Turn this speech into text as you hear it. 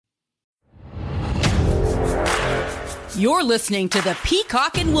You're listening to the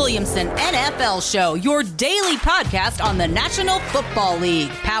Peacock and Williamson NFL Show, your daily podcast on the National Football League,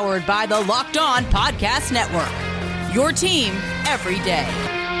 powered by the Locked On Podcast Network. Your team every day.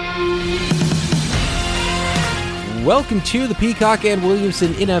 Welcome to the Peacock and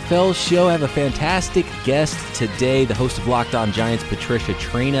Williamson NFL Show. I have a fantastic guest today, the host of Locked On Giants, Patricia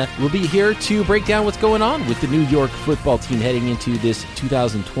Traina. We'll be here to break down what's going on with the New York football team heading into this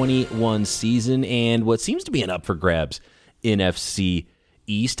 2021 season and what seems to be an up-for-grabs NFC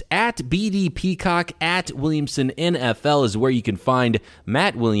East. At BD Peacock, at Williamson NFL is where you can find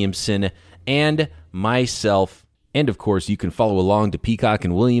Matt Williamson and myself. And, of course, you can follow along to Peacock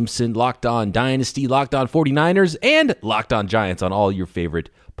and Williamson, Locked On Dynasty, Locked On 49ers, and Locked On Giants on all your favorite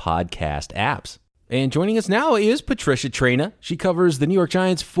podcast apps. And joining us now is Patricia Traina. She covers the New York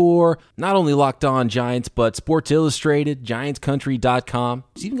Giants for not only Locked On Giants, but Sports Illustrated, GiantsCountry.com.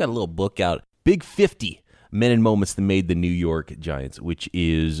 She's even got a little book out, Big 50 Men and Moments That Made the New York Giants, which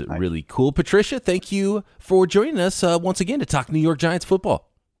is really cool. Patricia, thank you for joining us once again to talk New York Giants football.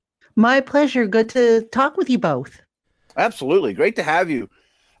 My pleasure. Good to talk with you both. Absolutely. Great to have you.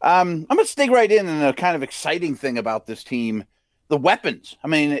 I'm going to dig right in and a kind of exciting thing about this team, the weapons. I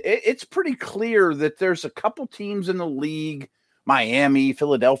mean, it's pretty clear that there's a couple teams in the league, Miami,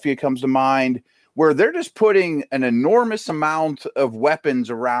 Philadelphia comes to mind, where they're just putting an enormous amount of weapons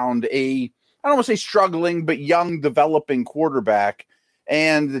around I don't want to say struggling, but young developing quarterback.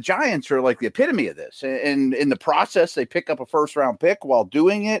 And the Giants are like the epitome of this. And in the process, they pick up a first-round pick while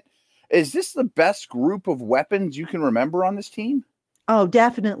doing it. Is this the best group of weapons you can remember on this team? Oh,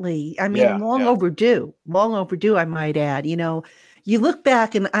 definitely. I mean, long overdue, I might add. You know, you look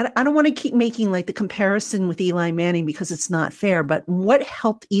back, and I don't want to keep making like the comparison with Eli Manning because it's not fair, but what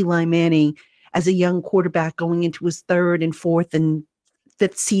helped Eli Manning as a young quarterback going into his third and fourth and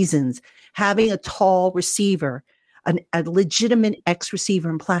fifth seasons, having a tall receiver, a legitimate X-receiver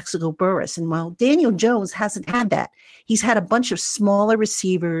in Plaxico Burress. And while Daniel Jones hasn't had that, he's had a bunch of smaller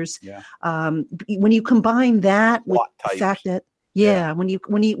receivers. Yeah. When you combine that with the fact that, when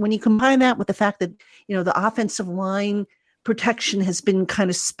you combine that with the fact that, you know, the offensive line protection has been kind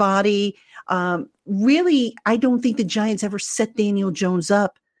of spotty. Really, I don't think the Giants ever set Daniel Jones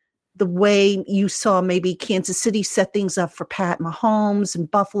up the way you saw maybe Kansas City set things up for Pat Mahomes and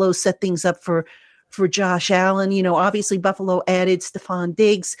Buffalo set things up for Josh Allen. You know, obviously Buffalo added Stephon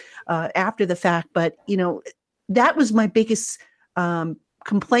Diggs after the fact, but, you know, that was my biggest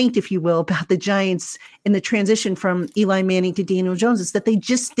complaint, if you will, about the Giants in the transition from Eli Manning to Daniel Jones is that they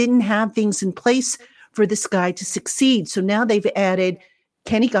just didn't have things in place for this guy to succeed. So now they've added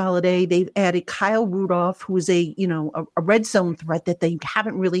Kenny Golladay, they've added Kyle Rudolph, who is a red zone threat that they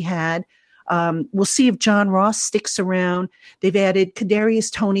haven't really had. We'll see if John Ross sticks around. They've added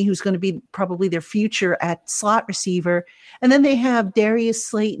Kadarius Toney, who's going to be probably their future at slot receiver. And then they have Darius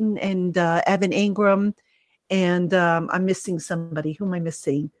Slayton and Evan Ingram. And I'm missing somebody. Who am I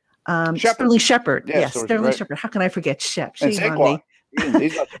missing? Sterling Shepard. Yes, Sterling Shepard. How can I forget Shep? Shame on me.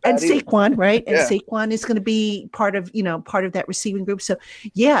 And Saquon, right? And Saquon is going to be part of that receiving group. So,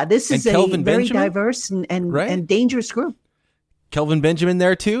 yeah, this is a very diverse and dangerous group. Kelvin Benjamin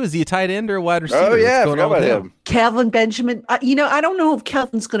there too? Is he a tight end or a wide receiver? Oh yeah, I forgot about him. Kelvin Benjamin. I don't know if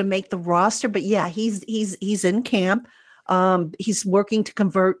Kelvin's going to make the roster, but yeah, he's in camp. He's working to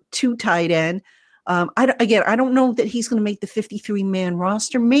convert to tight end. I don't know that he's going to make the 53-man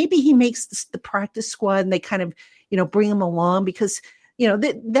roster. Maybe he makes the practice squad and they kind of bring him along because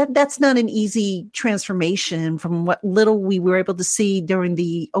that's not an easy transformation from what little we were able to see during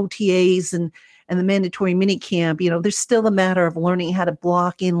the OTAs and the mandatory minicamp. There's still a matter of learning how to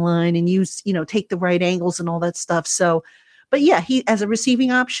block in line and use, take the right angles and all that stuff. So, but yeah, he, as a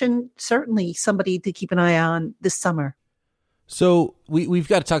receiving option, certainly somebody to keep an eye on this summer. So we've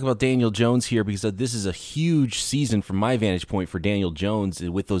got to talk about Daniel Jones here because this is a huge season from my vantage point for Daniel Jones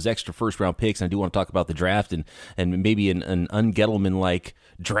with those extra first-round picks. And I do want to talk about the draft and maybe an un-Gettleman-like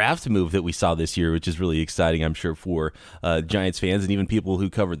draft move that we saw this year, which is really exciting, I'm sure, for Giants fans and even people who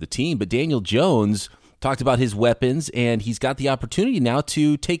cover the team. But Daniel Jones talked about his weapons, and he's got the opportunity now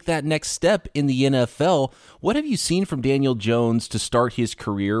to take that next step in the NFL. What have you seen from Daniel Jones to start his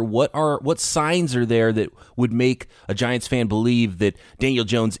career? What signs are there that would make a Giants fan believe that Daniel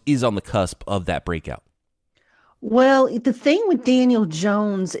Jones is on the cusp of that breakout? Well, the thing with Daniel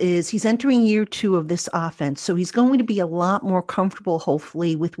Jones is he's entering year 2 of this offense, so he's going to be a lot more comfortable,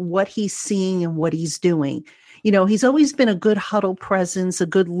 hopefully, with what he's seeing and what he's doing. He's always been a good huddle presence, a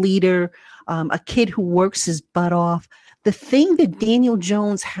good leader, a kid who works his butt off. The thing that Daniel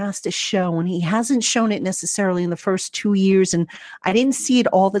Jones has to show, and he hasn't shown it necessarily in the first 2 years, and I didn't see it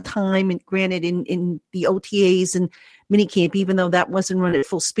all the time, and granted in the OTAs and minicamp, even though that wasn't run at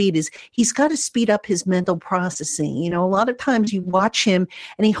full speed, is he's got to speed up his mental processing. A lot of times you watch him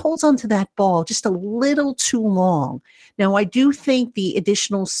and he holds onto that ball just a little too long. Now, I do think the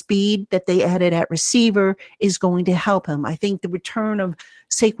additional speed that they added at receiver is going to help him. I think the return of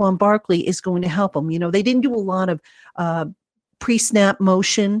Saquon Barkley is going to help him. They didn't do a lot of pre-snap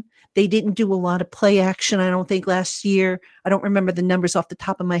motion. They didn't do a lot of play action, I don't think, last year. I don't remember the numbers off the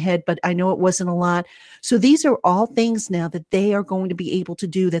top of my head, but I know it wasn't a lot. So these are all things now that they are going to be able to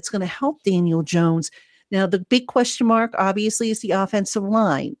do that's going to help Daniel Jones. Now, the big question mark, obviously, is the offensive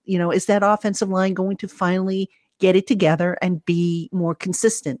line. Is that offensive line going to finally get it together and be more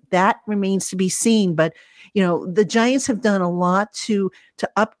consistent? That remains to be seen. But, the Giants have done a lot to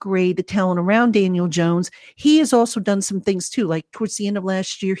upgrade the talent around Daniel Jones. He has also done some things too. Like towards the end of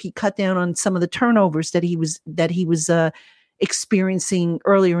last year, he cut down on some of the turnovers that he was experiencing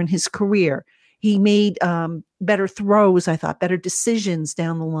earlier in his career. He made better throws, I thought, better decisions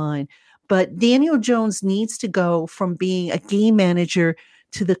down the line. But Daniel Jones needs to go from being a game manager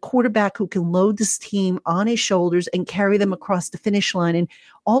to the quarterback who can load this team on his shoulders and carry them across the finish line. And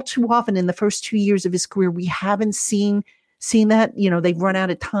all too often in the first 2 years of his career, we haven't seen that. They've run out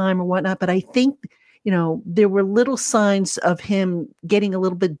of time or whatnot. But I think, there were little signs of him getting a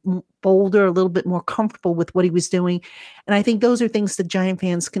little bit bolder, a little bit more comfortable with what he was doing. And I think those are things that Giant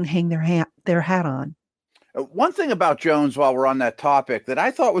fans can hang their hat on. One thing about Jones, while we're on that topic, that I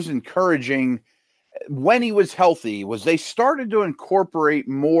thought was encouraging when he was healthy was they started to incorporate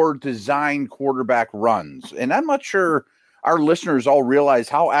more design quarterback runs. And I'm not sure our listeners all realize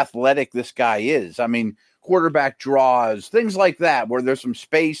how athletic this guy is. I mean, quarterback draws, things like that, where there's some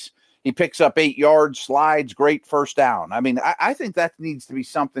space. He picks up 8 yards, slides, great first down. I mean, I think that needs to be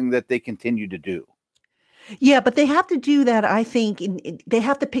something that they continue to do. Yeah, but they have to do that, I think. They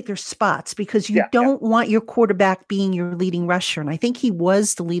have to pick their spots because you don't want your quarterback being your leading rusher. And I think he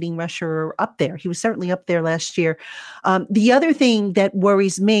was the leading rusher up there. He was certainly up there last year. The other thing that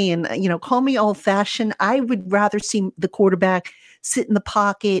worries me, and, call me old-fashioned, I would rather see the quarterback sit in the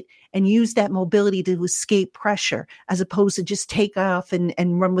pocket and use that mobility to escape pressure as opposed to just take off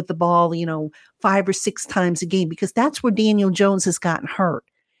and run with the ball, 5 or 6 times a game, because that's where Daniel Jones has gotten hurt.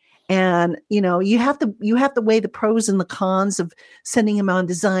 And, you have to weigh the pros and the cons of sending him on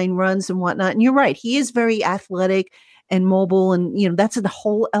design runs and whatnot. And you're right. He is very athletic and mobile. And, that's the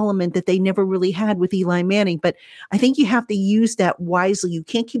whole element that they never really had with Eli Manning. But I think you have to use that wisely. You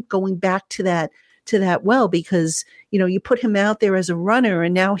can't keep going back to that well, because, you put him out there as a runner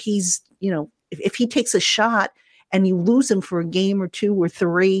and now he's, if he takes a shot and you lose him for a game or 2 or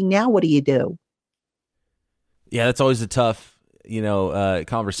 3, now what do you do? Yeah, that's always a tough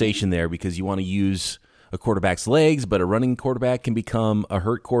conversation there, because you want to use a quarterback's legs, but a running quarterback can become a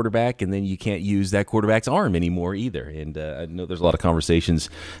hurt quarterback, and then you can't use that quarterback's arm anymore either. And I know there's a lot of conversations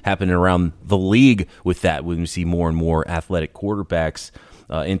happening around the league with that when we see more and more athletic quarterbacks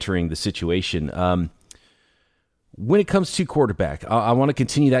entering the situation. When it comes to quarterback, I want to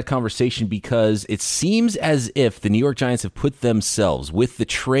continue that conversation because it seems as if the New York Giants have put themselves, with the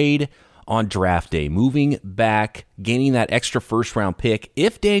trade on draft day, moving back, gaining that extra first-round pick.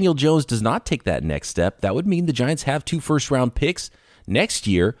 If Daniel Jones does not take that next step, that would mean the Giants have 2 first-round picks next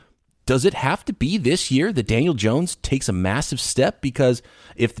year. Does it have to be this year that Daniel Jones takes a massive step? Because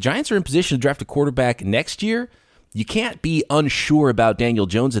if the Giants are in position to draft a quarterback next year, you can't be unsure about Daniel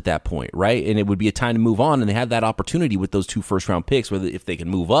Jones at that point, right? And it would be a time to move on, and they have that opportunity with those 2 first-round picks, whether if they can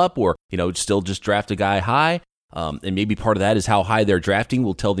move up or, still just draft a guy high. And maybe part of that is how high they're drafting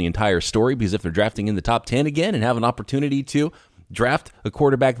will tell the entire story, because if they're drafting in the top 10 again and have an opportunity to draft a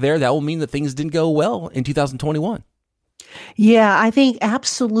quarterback there, that will mean that things didn't go well in 2021. Yeah, I think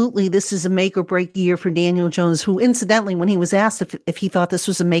absolutely this is a make or break year for Daniel Jones, who incidentally, when he was asked if he thought this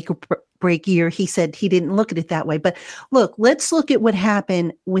was a make or break year, he said he didn't look at it that way. But look, let's look at what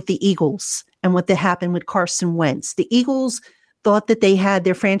happened with the Eagles and what happened with Carson Wentz. The Eagles thought that they had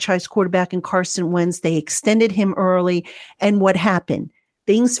their franchise quarterback in Carson Wentz. They extended him early. And what happened?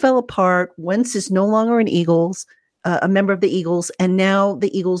 Things fell apart. Wentz is no longer a member of the Eagles. And now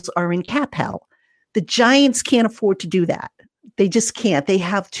the Eagles are in cap hell. The Giants can't afford to do that. They just can't. They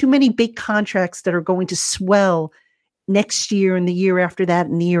have too many big contracts that are going to swell next year and the year after that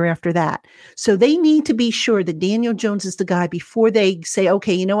and the year after that. So they need to be sure that Daniel Jones is the guy before they say,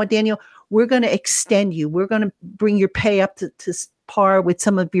 okay, you know what, Daniel, we're going to extend you. We're going to bring your pay up to par with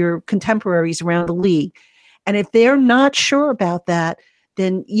some of your contemporaries around the league. And if they're not sure about that,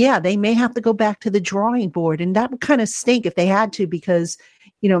 then yeah, they may have to go back to the drawing board. And that would kind of stink if they had to, because,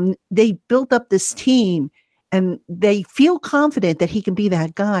 they built up this team and they feel confident that he can be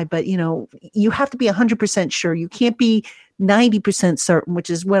that guy. But, you have to be 100% sure. You can't be 90% certain, which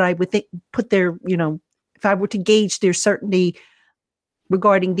is what I would think put their, if I were to gauge their certainty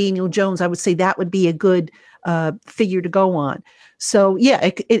regarding Daniel Jones, I would say that would be a good figure to go on. So, yeah,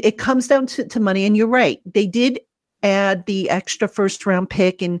 it comes down to money. And you're right. They did add the extra first round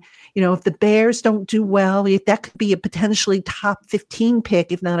pick. And, if the Bears don't do well, that could be a potentially top 15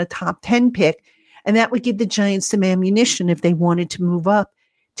 pick, if not a top 10 pick. And that would give the Giants some ammunition if they wanted to move up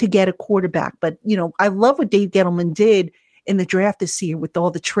to get a quarterback. But, I love what Dave Gettleman did in the draft this year with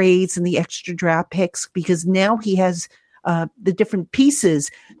all the trades and the extra draft picks, because now he has the different pieces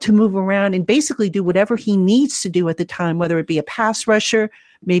to move around and basically do whatever he needs to do at the time, whether it be a pass rusher,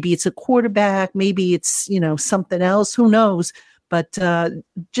 maybe it's a quarterback, maybe it's, something else, who knows, but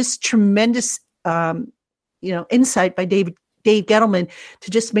just tremendous, insight by Dave Gettleman to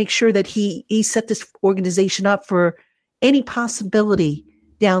just make sure that he set this organization up for any possibility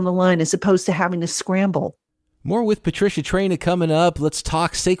down the line, as opposed to having to scramble. More with Patricia Traina coming up. Let's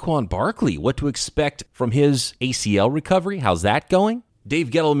talk Saquon Barkley. What to expect from his ACL recovery? How's that going? Dave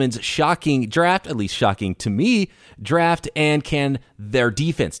Gettleman's shocking draft, at least shocking to me, draft, and can their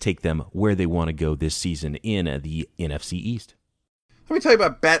defense take them where they want to go this season in the NFC East? Let me tell you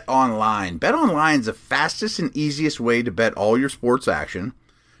about Bet Online. Bet Online is the fastest and easiest way to bet all your sports action.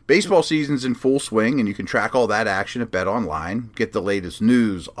 Baseball season's in full swing, and you can track all that action at Bet Online. Get the latest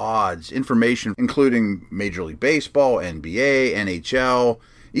news, odds, information, including Major League Baseball, NBA, NHL,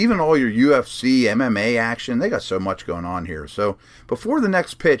 even all your UFC, MMA action. They got so much going on here. So before the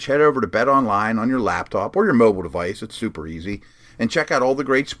next pitch, head over to Bet Online on your laptop or your mobile device. It's super easy. And check out all the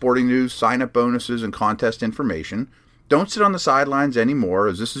great sporting news, sign-up bonuses, and contest information. Don't sit on the sidelines anymore,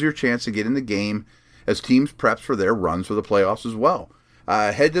 as this is your chance to get in the game as teams prep for their runs for the playoffs as well.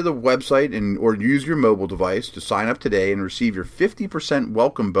 Head to the website or use your mobile device to sign up today and receive your 50%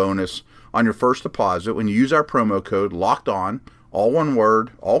 welcome bonus on your first deposit when you use our promo code LOCKEDON, all one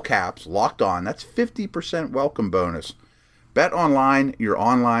word, all caps, locked on. That's 50% welcome bonus. Bet Online, your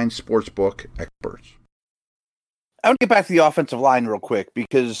online sportsbook experts. I want to get back to the offensive line real quick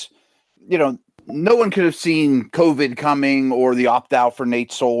because, no one could have seen COVID coming or the opt-out for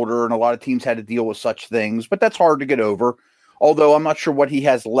Nate Solder, and a lot of teams had to deal with such things, but that's hard to get over. Although I'm not sure what he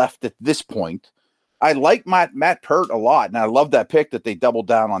has left at this point. I like Matt Pert a lot, and I love that pick that they doubled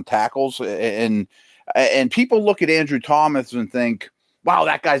down on tackles. And people look at Andrew Thomas and think, wow,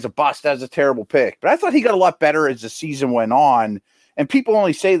 that guy's a bust. That's a terrible pick. But I thought he got a lot better as the season went on. And people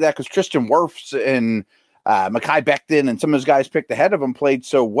only say that because Tristan Wirfs and Mekhi Becton and some of those guys picked ahead of him played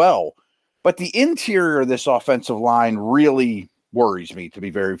so well. But the interior of this offensive line really worries me, to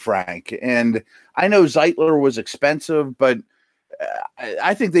be very frank. And I know Zeitler was expensive, but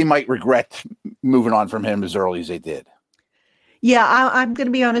I think they might regret moving on from him as early as they did. Yeah, I'm going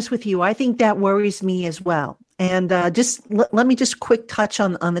to be honest with you. I think that worries me as well. And just let me just quick touch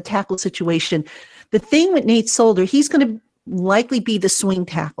on the tackle situation. The thing with Nate Solder, he's going to likely be the swing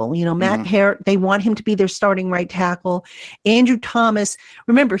tackle. Matt Hare, they want him to be their starting right tackle. Andrew Thomas,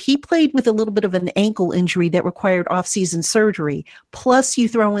 remember, he played with a little bit of an ankle injury that required off-season surgery. Plus, you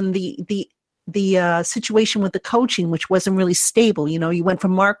throw in the situation with the coaching, which wasn't really stable. You went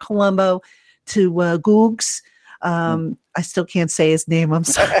from Mark Colombo to Googs. I still can't say his name. I'm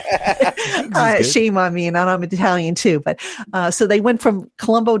sorry. Shame on me. And I'm Italian too. But so they went from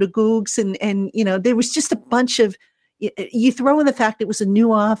Colombo to Googs, and there was just a bunch of, you throw in the fact it was a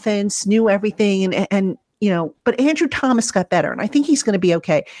new offense, new everything. And but Andrew Thomas got better, and I think he's going to be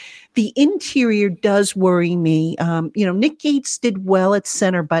okay. The interior does worry me. Nick Gates did well at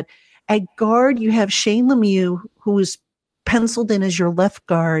center, but at guard, you have Shane Lemieux, who is penciled in as your left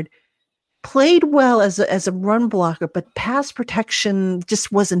guard, played well as a run blocker, but pass protection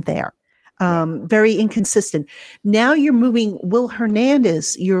just wasn't there. Very inconsistent. Now you're moving Will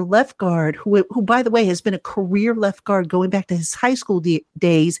Hernandez, your left guard, who by the way has been a career left guard going back to his high school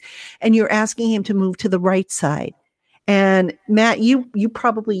days, and you're asking him to move to the right side. And Matt, you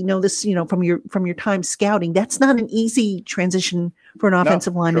probably know this, from your time scouting. That's not an easy transition for an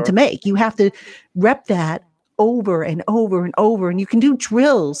offensive lineman to make. You have to rep that over and over and over, and you can do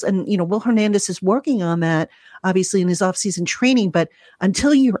drills. And Will Hernandez is working on that, obviously, in his offseason training. But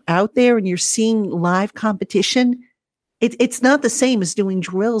until you're out there and you're seeing live competition, it's not the same as doing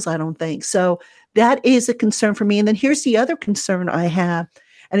drills, I don't think. So that is a concern for me. And then here's the other concern I have.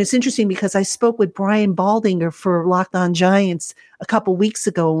 And it's interesting because I spoke with Brian Baldinger for Locked On Giants a couple weeks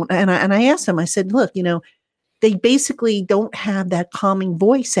ago, and I asked him, I said, look, they basically don't have that calming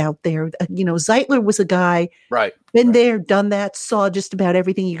voice out there. Zeitler was a guy, been there, done that, saw just about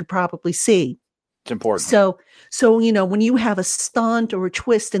everything you could probably see. It's important. So, when you have a stunt or a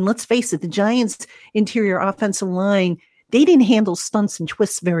twist, and let's face it, the Giants' interior offensive line, they didn't handle stunts and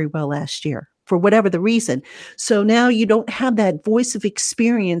twists very well last year for whatever the reason. So now you don't have that voice of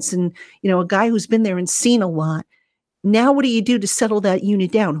experience and, a guy who's been there and seen a lot. Now, what do you do to settle that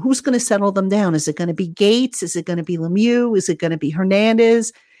unit down? Who's going to settle them down? Is it going to be Gates? Is it going to be Lemieux? Is it going to be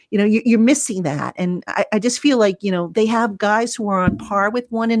Hernandez? You're missing that. And I just feel like, they have guys who are on par with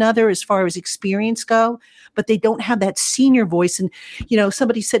one another as far as experience go, but they don't have that senior voice. And,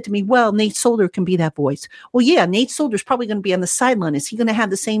 somebody said to me, well, Nate Solder can be that voice. Well, yeah, Nate Solder's probably going to be on the sideline. Is he going to have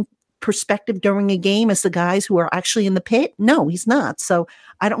the same perspective during a game as the guys who are actually in the pit? No, he's not. So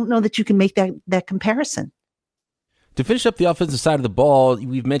I don't know that you can make that comparison. To finish up the offensive side of the ball,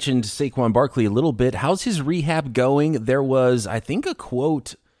 we've mentioned Saquon Barkley a little bit. How's his rehab going? There was, I think, a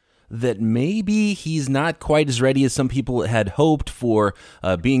quote that maybe he's not quite as ready as some people had hoped for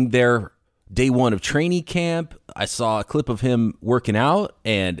being there day one of training camp. I saw a clip of him working out,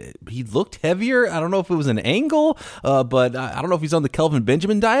 and he looked heavier. I don't know if it was an angle, but I don't know if he's on the Kelvin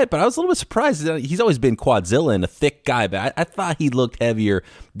Benjamin diet, but I was a little bit surprised. He's always been Quadzilla and a thick guy, but I thought he looked heavier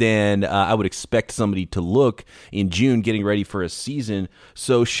than I would expect somebody to look in June getting ready for a season.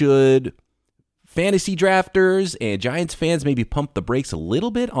 So should fantasy drafters and Giants fans maybe pump the brakes a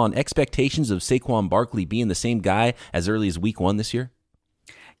little bit on expectations of Saquon Barkley being the same guy as early as week 1 this year?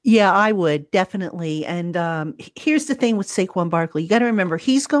 Yeah, I would definitely. And here's the thing with Saquon Barkley. You got to remember,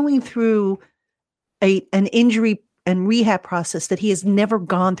 he's going through an injury and rehab process that he has never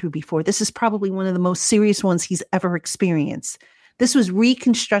gone through before. This is probably one of the most serious ones he's ever experienced. This was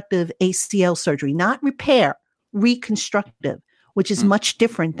reconstructive ACL surgery, not repair, reconstructive, which is much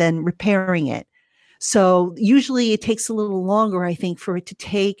different than repairing it. So usually it takes a little longer, I think, for it to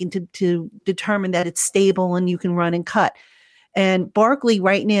take and to determine that it's stable and you can run and cut. And Barkley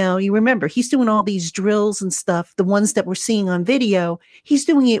right now, you remember, he's doing all these drills and stuff, the ones that we're seeing on video, he's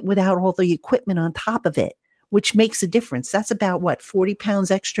doing it without all the equipment on top of it, which makes a difference. That's about 40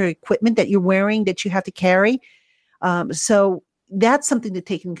 pounds extra equipment that you're wearing that you have to carry. So that's something to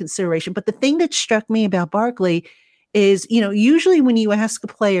take in consideration. But the thing that struck me about Barkley is, usually when you ask a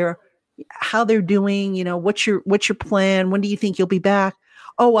player how they're doing, what's your plan? When do you think you'll be back?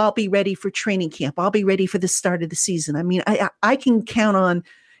 Oh, I'll be ready for training camp. I'll be ready for the start of the season. I mean, I can count on,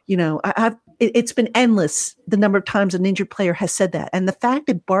 it's been endless the number of times an injured player has said that. And the fact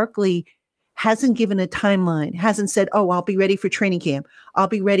that Barkley hasn't given a timeline, hasn't said, oh, I'll be ready for training camp. I'll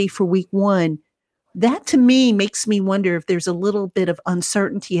be ready for week 1. That to me makes me wonder if there's a little bit of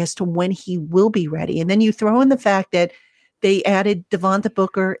uncertainty as to when he will be ready. And then you throw in the fact that they added Devonta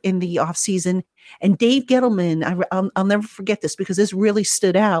Booker in the offseason. And Dave Gettleman, I'll never forget this because this really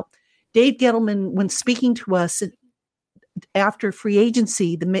stood out. Dave Gettleman, when speaking to us after free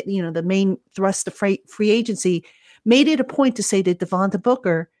agency, the main thrust of free agency, made it a point to say that Devonta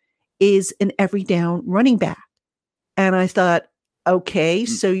Booker is an every down running back. And I thought, okay,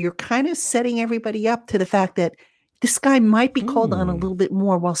 so you're kind of setting everybody up to the fact that this guy might be called on a little bit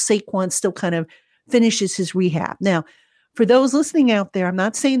more while Saquon still kind of finishes his rehab. Now, for those listening out there, I'm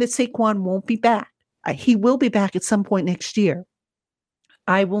not saying that Saquon won't be back. He will be back at some point next year.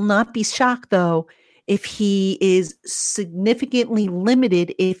 I will not be shocked, though, if he is significantly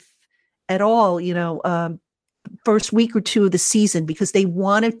limited, if at all, first week or 2 of the season, because they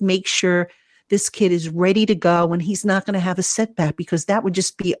want to make sure this kid is ready to go and he's not going to have a setback, because that would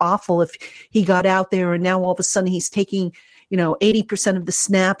just be awful if he got out there and now all of a sudden he's taking 80% of the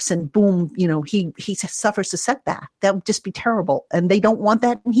snaps and boom, he suffers a setback. That would just be terrible. And they don't want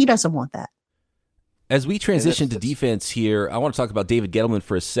that. And he doesn't want that. As we transition to defense here, I want to talk about David Gettleman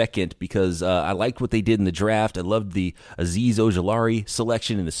for a second because I liked what they did in the draft. I loved the Azeez Ojulari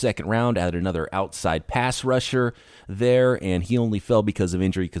selection in the second round, added another outside pass rusher there, and he only fell because of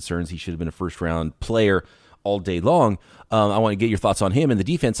injury concerns. He should have been a first-round player all day long. I want to get your thoughts on him and the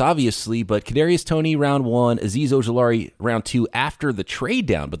defense, obviously, but Kadarius Toney, round 1, Azeez Ojulari, round 2, after the trade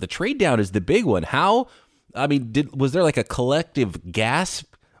down. But the trade down is the big one. Was there like a collective gasp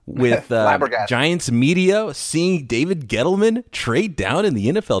with Giants media seeing David Gettleman trade down in the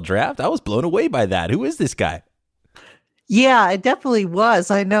NFL draft? I was blown away by that. Who is this guy? Yeah, it definitely was.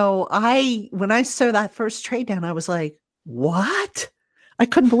 I know. When I saw that first trade down, I was like, what? I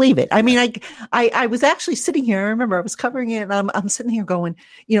couldn't believe it. I mean, I was actually sitting here. I remember I was covering it, and I'm sitting here going,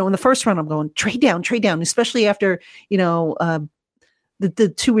 in the first round, I'm going trade down, especially after,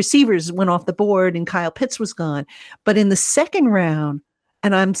 the 2 receivers went off the board and Kyle Pitts was gone. But in the second round,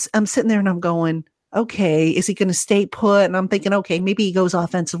 and I'm sitting there and I'm going, okay, is he going to stay put? And I'm thinking, okay, maybe he goes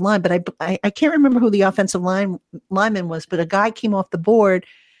offensive line, but I can't remember who the offensive lineman was, but a guy came off the board.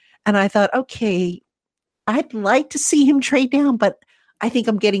 And I thought, okay, I'd like to see him trade down, but I think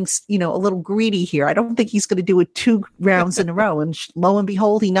I'm getting, a little greedy here. I don't think he's going to do it 2 rounds in a row. And lo and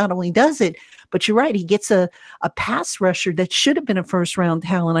behold, he not only does it, but you're right, he gets a pass rusher that should have been a first round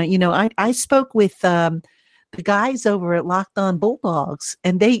talent. I spoke with the guys over at Locked On Bulldogs,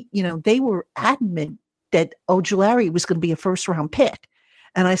 and they were adamant that Ojulari was going to be a first round pick.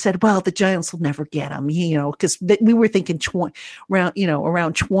 And I said, well, the Giants will never get him, because we were thinking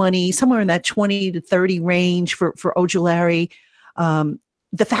around 20, somewhere in that 20 to 30 range for Ojulari.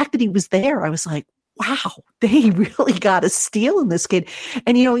 The fact that he was there, I was like, wow, they really got a steal in this kid.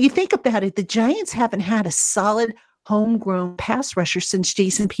 And, you think about it, the Giants haven't had a solid homegrown pass rusher since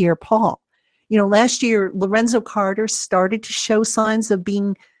Jason Pierre-Paul. Last year, Lorenzo Carter started to show signs of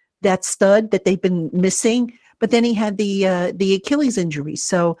being that stud that they've been missing, but then he had the Achilles injury.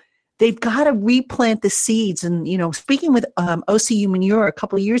 So they've got to replant the seeds. And, speaking with OCU Manure a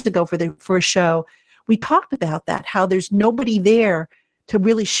couple of years ago for a show, we talked about that, how there's nobody there to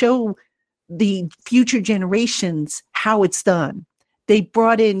really show the future generations how it's done. They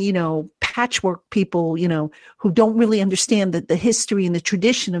brought in, patchwork people, who don't really understand the history and the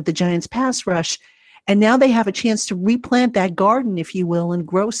tradition of the Giants pass rush. And now they have a chance to replant that garden, if you will, and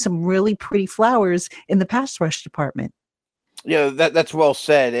grow some really pretty flowers in the pass rush department. Yeah, that's well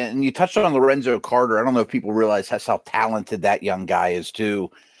said. And you touched on Lorenzo Carter. I don't know if people realize how talented that young guy is,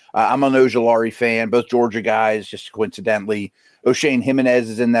 too. I'm an Ojulari fan, both Georgia guys, just coincidentally. O'Shane Jimenez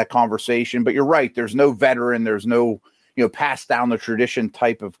is in that conversation. But you're right. There's no veteran. There's no, pass down the tradition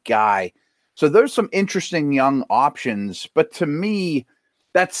type of guy. So there's some interesting young options. But to me,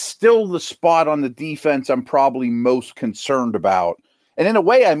 that's still the spot on the defense I'm probably most concerned about. And in a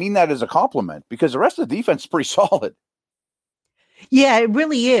way, I mean that as a compliment, because the rest of the defense is pretty solid. Yeah, it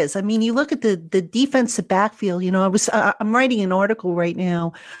really is. I mean, you look at the defensive backfield, I'm writing an article right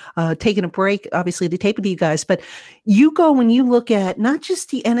now, taking a break, obviously, to tape with you guys, but you go and you look at not just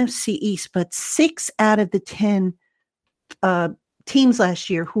the NFC East, but 6 out of the 10 teams last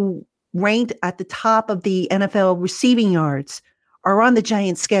year who ranked at the top of the NFL receiving yards are on the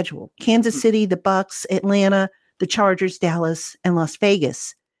Giants schedule. Kansas City, the Bucs, Atlanta, the Chargers, Dallas, and Las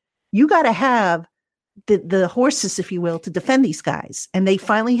Vegas. You got to have the horses, if you will, to defend these guys. And they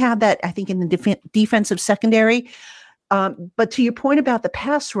finally have that, I think, in the defensive secondary. But to your point about the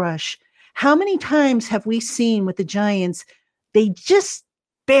pass rush, how many times have we seen with the Giants, they just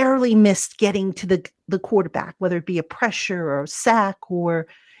barely missed getting to the quarterback, whether it be a pressure or a sack or,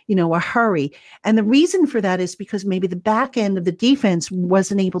 a hurry. And the reason for that is because maybe the back end of the defense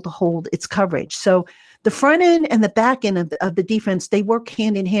wasn't able to hold its coverage. So the front end and the back end of the defense, they work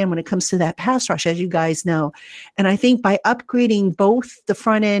hand in hand when it comes to that pass rush, as you guys know. And I think by upgrading both the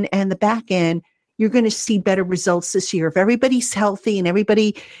front end and the back end, you're going to see better results this year. If everybody's healthy and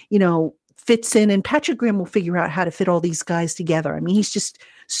everybody, fits in, and Patrick Graham will figure out how to fit all these guys together. I mean, he's just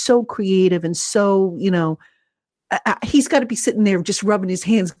so creative and so, he's got to be sitting there just rubbing his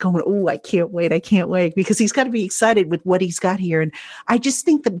hands going, oh, I can't wait, because he's got to be excited with what he's got here. And I just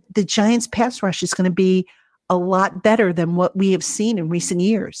think that the Giants pass rush is going to be a lot better than what we have seen in recent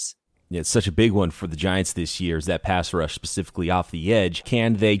years. Yeah, it's such a big one for the Giants this year, is that pass rush, specifically off the edge.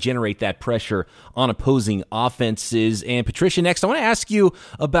 Can they generate that pressure on opposing offenses? And Patricia, next, I want to ask you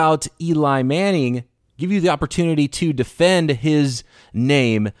about Eli Manning, give you the opportunity to defend his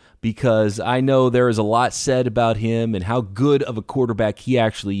name, because I know there is a lot said about him and how good of a quarterback he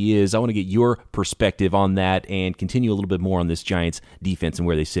actually is. I want to get your perspective on that and continue a little bit more on this Giants defense and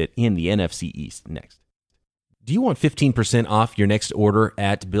where they sit in the NFC East next. Do you want 15% off your next order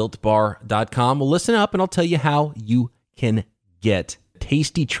at BuiltBar.com? Well, listen up and I'll tell you how you can get a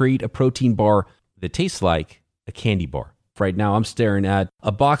tasty treat, a protein bar that tastes like a candy bar. Right now, I'm staring at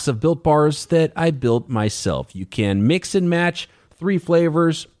a box of Built Bars that I built myself. You can mix and match 3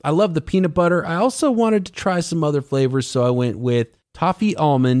 flavors. I love the peanut butter. I also wanted to try some other flavors, so I went with toffee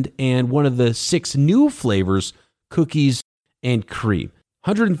almond and one of the 6 new flavors, cookies and cream.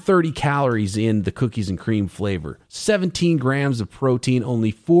 130 calories in the cookies and cream flavor, 17 grams of protein,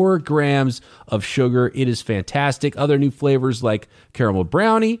 only 4 grams of sugar. It is fantastic. Other new flavors like caramel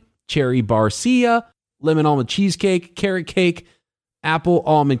brownie, cherry barcia, lemon almond cheesecake, carrot cake, apple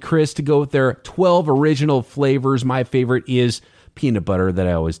almond crisp to go with their 12 original flavors. My favorite is peanut butter that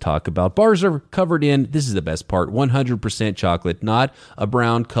I always talk about. Bars are covered in, this is the best part, 100% chocolate, not a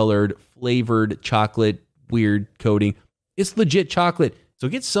brown colored flavored chocolate weird coating. It's legit chocolate. So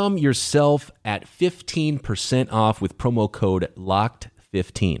get some yourself at 15% off with promo code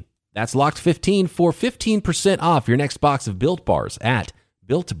LOCKED15. That's LOCKED15 for 15% off your next box of Built Bars at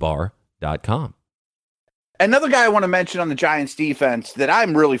BuiltBar.com. Another guy I want to mention on the Giants defense that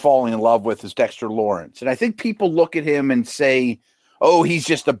I'm really falling in love with is Dexter Lawrence. And I think people look at him and say, oh, he's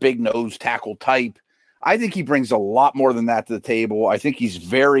just a big nose tackle type. I think he brings a lot more than that to the table. I think he's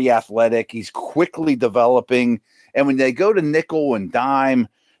very athletic. He's quickly developing. And when they go to nickel and dime,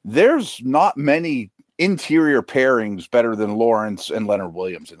 there's not many interior pairings better than Lawrence and Leonard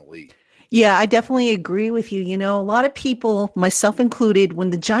Williams in the league. Yeah, I definitely agree with you. A lot of people, myself included, when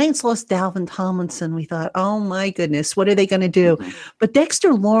the Giants lost Dalvin Tomlinson, we thought, oh my goodness, what are they going to do? Mm-hmm. But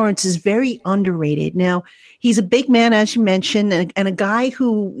Dexter Lawrence is very underrated. Now, he's a big man, as you mentioned, and a guy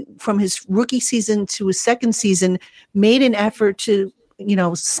who, from his rookie season to his second season, made an effort to,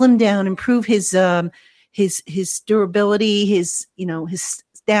 slim down, improve his durability, his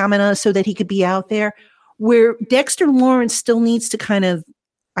stamina, so that he could be out there. Where Dexter Lawrence still needs to kind of,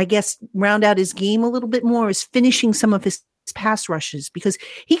 I guess, round out his game a little bit more is finishing some of his pass rushes, because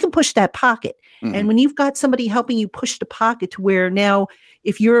he can push that pocket. Mm-hmm. And when you've got somebody helping you push the pocket to where now,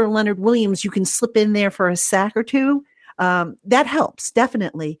 if you're Leonard Williams, you can slip in there for a sack or two, that helps,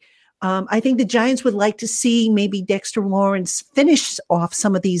 definitely. I think the Giants would like to see maybe Dexter Lawrence finish off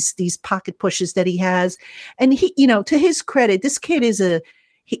some of these pocket pushes that he has. And he, to his credit, this kid is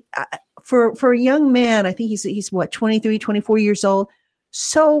for a young man, I think he's 23, 24 years old.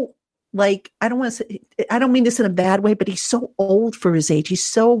 So, I don't mean this in a bad way, but he's so old for his age. He's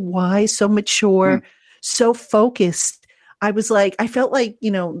so wise, so mature, so focused. I felt like,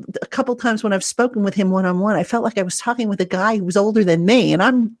 a couple times when I've spoken with him one-on-one, I felt like I was talking with a guy who was older than me, and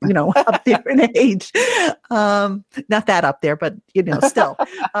I'm, up there in age. Not that up there, but, still.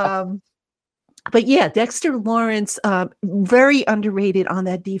 But yeah, Dexter Lawrence, very underrated on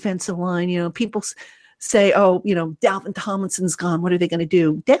that defensive line. People say, oh, Dalvin Tomlinson's gone. What are they going to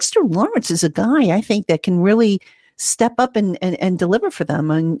do? Dexter Lawrence is a guy, I think, that can really step up and deliver for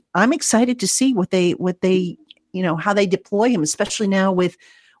them. And I'm excited to see what they how they deploy him, especially now with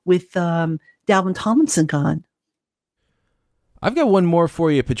Dalvin Tomlinson gone. I've got one more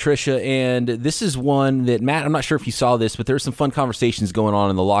for you, Patricia, and this is one that, Matt, I'm not sure if you saw this, but there's some fun conversations going on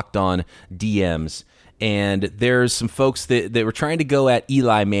in the Locked On DMs. And there's some folks that were trying to go at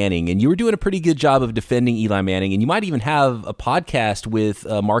Eli Manning, and you were doing a pretty good job of defending Eli Manning, and you might even have a podcast with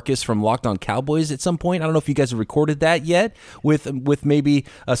Marcus from Locked On Cowboys at some point. I don't know if you guys have recorded that yet with maybe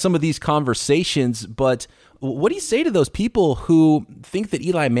some of these conversations, but what do you say to those people who think that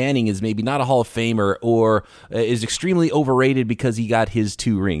Eli Manning is maybe not a Hall of Famer or is extremely overrated because he got his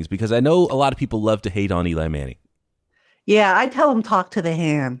 2 rings? Because I know a lot of people love to hate on Eli Manning. Yeah, I tell them talk to the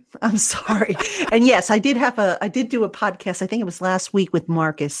hand. I'm sorry. And yes, I did do a podcast. I think it was last week with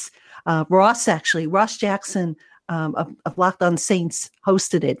Marcus. Ross Jackson of Locked On Saints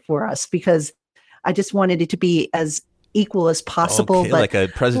hosted it for us because I just wanted it to be as equal as possible. Okay, but like a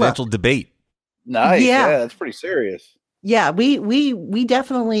presidential debate. Nice. Yeah, that's pretty serious. Yeah, we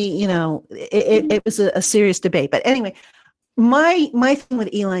definitely, it was a serious debate. But anyway, my thing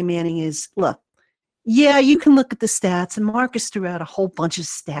with Eli Manning is, look, yeah, you can look at the stats, and Marcus threw out a whole bunch of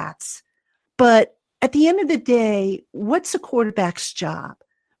stats. But at the end of the day, what's a quarterback's job?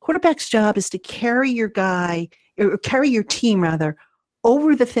 Quarterback's job is to carry your team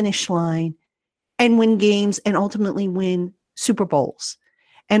over the finish line and win games and ultimately win Super Bowls.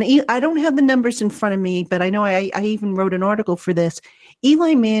 And I don't have the numbers in front of me, but I know I even wrote an article for this.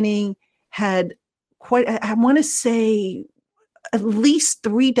 Eli Manning had I want to say, at least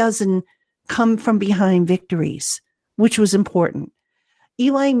 36 come from behind victories, which was important.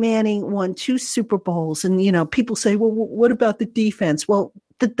 Eli Manning won 2 Super Bowls. And, people say, well, what about the defense? Well,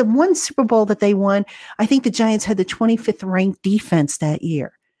 the one Super Bowl that they won, I think the Giants had the 25th ranked defense that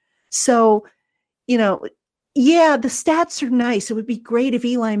year. So, yeah, the stats are nice. It would be great if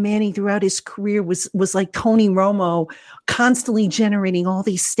Eli Manning throughout his career was like Tony Romo, constantly generating all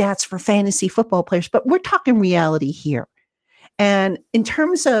these stats for fantasy football players. But we're talking reality here. And in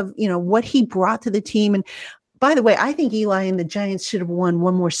terms of, what he brought to the team, and by the way, I think Eli and the Giants should have won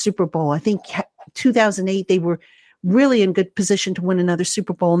one more Super Bowl. I think 2008, they were really in good position to win another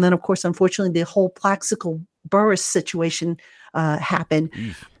Super Bowl. And then, of course, unfortunately, the whole Plaxico Burress situation happened.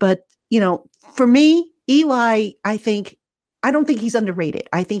 But, for me, Eli, I don't think he's underrated.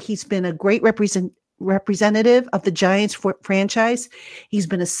 I think he's been a great representative of the Giants franchise. He's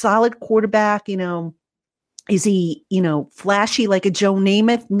been a solid quarterback, Is he, flashy like a Joe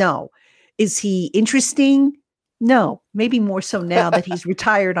Namath? No. Is he interesting? No. Maybe more so now that he's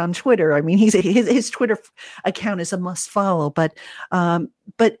retired on Twitter. I mean, his Twitter account is a must follow. But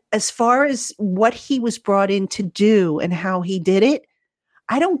as far as what he was brought in to do and how he did it,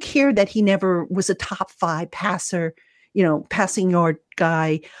 I don't care that he never was a top 5 passer, passing yard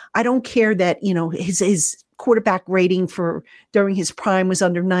guy. I don't care that, his quarterback rating during his prime was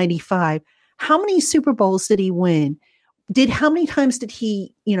under 95. How many Super Bowls did he win? How many times did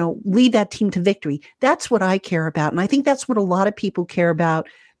he, lead that team to victory? That's what I care about. And I think that's what a lot of people care about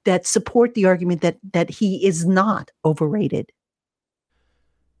that support the argument that he is not overrated.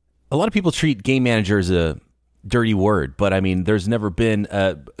 A lot of people treat game manager as a dirty word, but I mean, there's never been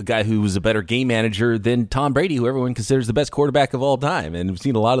a guy who was a better game manager than Tom Brady, who everyone considers the best quarterback of all time. And we've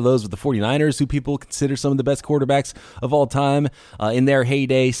seen a lot of those with the 49ers, who people consider some of the best quarterbacks of all time in their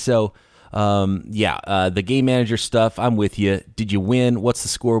heyday. So, the game manager stuff, I'm with you. Did you win? What's the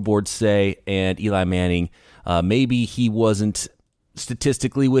scoreboard say? And Eli Manning, maybe he wasn't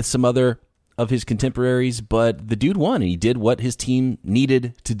statistically with some other of his contemporaries, but the dude won, and he did what his team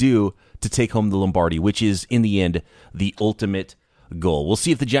needed to do to take home the Lombardi, which is, in the end, the ultimate goal. We'll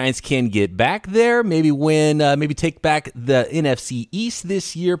see if the Giants can get back there, maybe win, maybe take back the NFC East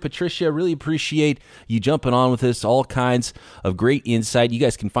this year. Patricia, really appreciate you jumping on with us. All kinds of great insight. You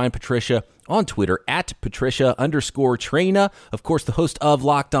guys can find Patricia on Twitter at Patricia_Traina. Of course, the host of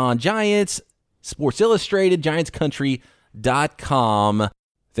Locked On Giants, Sports Illustrated, GiantsCountry.com.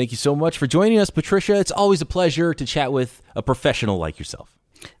 Thank you so much for joining us, Patricia. It's always a pleasure to chat with a professional like yourself.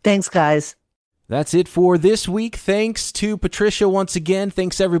 Thanks, guys. That's it for this week. Thanks to Patricia once again.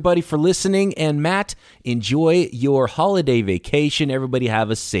 Thanks, everybody, for listening. And Matt, enjoy your holiday vacation. Everybody have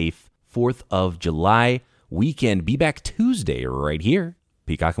a safe 4th of July weekend. Be back Tuesday right here.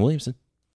 Peacock and Williamson.